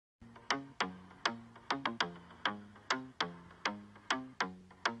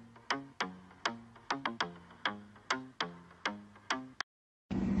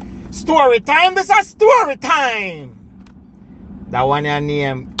Story time, this is story time. That one your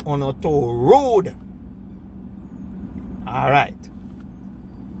name on to Rude. Alright.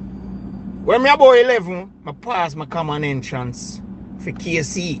 When me about 11, I pass my common entrance for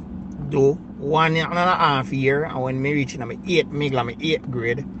KC. Do 1.5 year, and when me reaching my 8th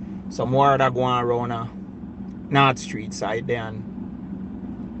grade, some more that going around North Street side there, and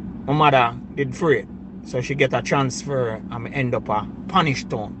my mother did free, so she get a transfer and me end up at Spanish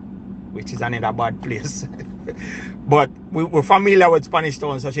Town, which is another bad place. But we're familiar with Spanish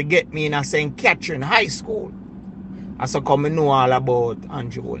Town, so she get me in a St. Catherine High School. And so come know all about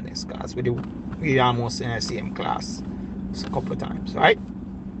Andrew Holness, because we almost in the same class a couple of times, right?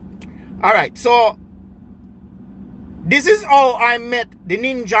 Alright, so this is how I met the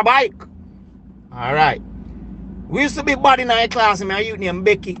Ninja bike. Alright. We used to be bad in our class, and a youth named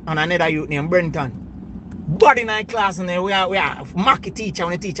Becky and another youth named Brenton. Bad in our class, and we are mock the teacher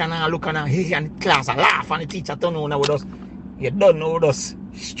when the teacher now look and the class and laugh, and the teacher turn on with us. You don't know with us.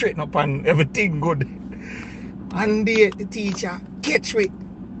 Straighten up and everything good. And the teacher catch me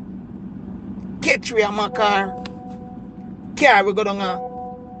on my car. Car we go down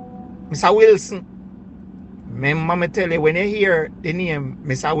Mr. Wilson. Remember me tell you, when you hear the name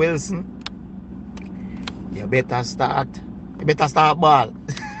Mr. Wilson, you better start ball.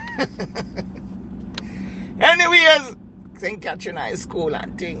 Anyways, St. Catherine High School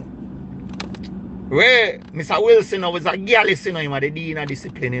and thing. Where Mr. Wilson was a gallus, you know, him the dean of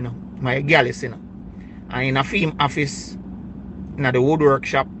discipline, you know. My gallus, you know. And in a film office, in the woodwork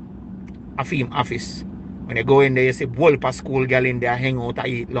shop, a film office. When you go in there, you see Wolper school girl in there, hang out,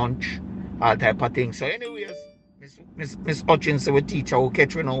 eat lunch, all type of things. So anyways, Miss Hutchins, our teacher, who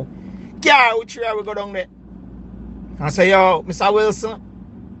catch me now. Yeah, which way we go down there? I say, yo, Mr. Wilson,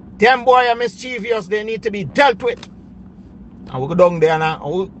 them boy are mischievous, they need to be dealt with. And we go down there now.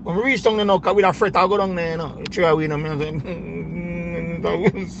 When we reach down there now, because we are afraid to go down there, you know. Which way we know?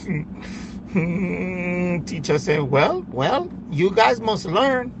 Teacher said, well, you guys must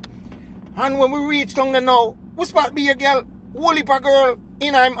learn. And when we reach down there now, we spot be a girl, whole heap of girl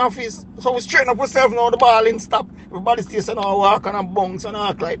in our office. So we straighten up ourselves now, the ball and stop. Everybody stays and walk and bounce and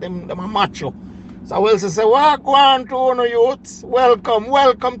act like them are macho. So Wilson said, walk on to no youths. Welcome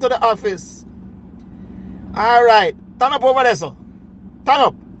to the office. Alright, turn up over there, sir. Turn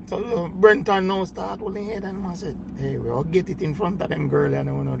up. So Brenton now start holding head and I said, hey, we'll get it in front of them girl and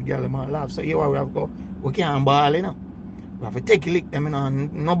I want the girl them laugh. So here we have to go. We can't ball, you know. We have to take a lick them, you know,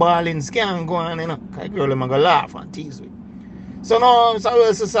 and no balling can't go on, you know. Because girl them go laugh and tease with. So now Mr.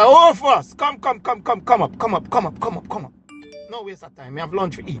 Wilson said, oh first, come up. No waste of time. We have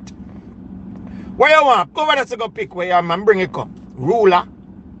lunch to eat. Where you want? Go over there to go pick where you want and bring it come. Ruler,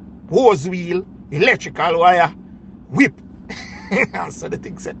 hose wheel, electrical wire, whip. So the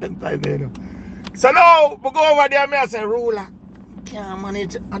thing set them time there, you know. So now we go over there and I say, ruler, can't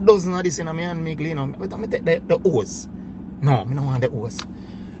manage a dozen of this in my hand, you know. But I'm take the hose. No, I don't want the hose.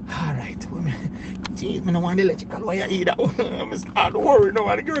 Alright. Jeez, I don't want the electrical wire either. I start worrying now,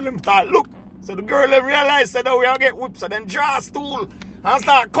 and the girl them start look. So the girl them realize that we are get whipped, so then draw a stool and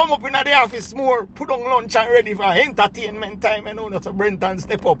start come up in the office more, put on lunch and ready for entertainment time, you know, so Brenton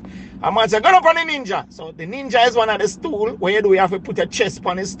step up. And man say, go up on the ninja. So the ninja is one of the stool where you do have to put your chest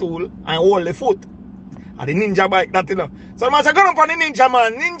on the stool and hold the foot. And the ninja bike that, you know. So the man say, go up on the ninja,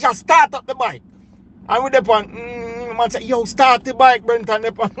 man. Ninja start up the bike. And with the pan, man say, yo, start the bike, Brenton.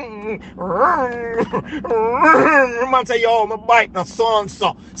 The pan, man say, yo, my bike not so and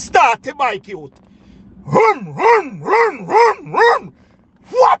so. Start the bike, youth. Run.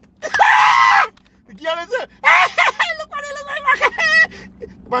 Whoop! The girl is look at it.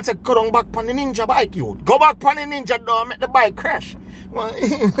 Man said, go down back on the ninja bike, youth. Go back on the ninja, don't make the bike crash.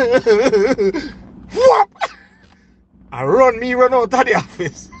 Whoop! I run out of the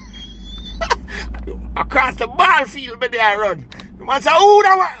office. Across the ball field, but there I run. Man said, who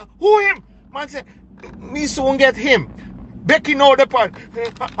him? Man said, me soon get him. Becky know the pan.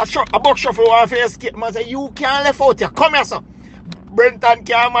 A buck shuffle one for escape. Man said, you can't left out here. Come here, sir. Brenton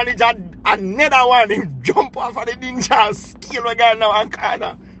can't manage another one. He jump off of the ninja and scale my guy now and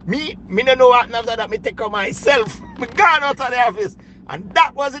corner. Me don't know what after that. Me take out myself. Me gone out of the office. And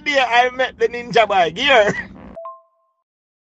that was the day I met the ninja bike here.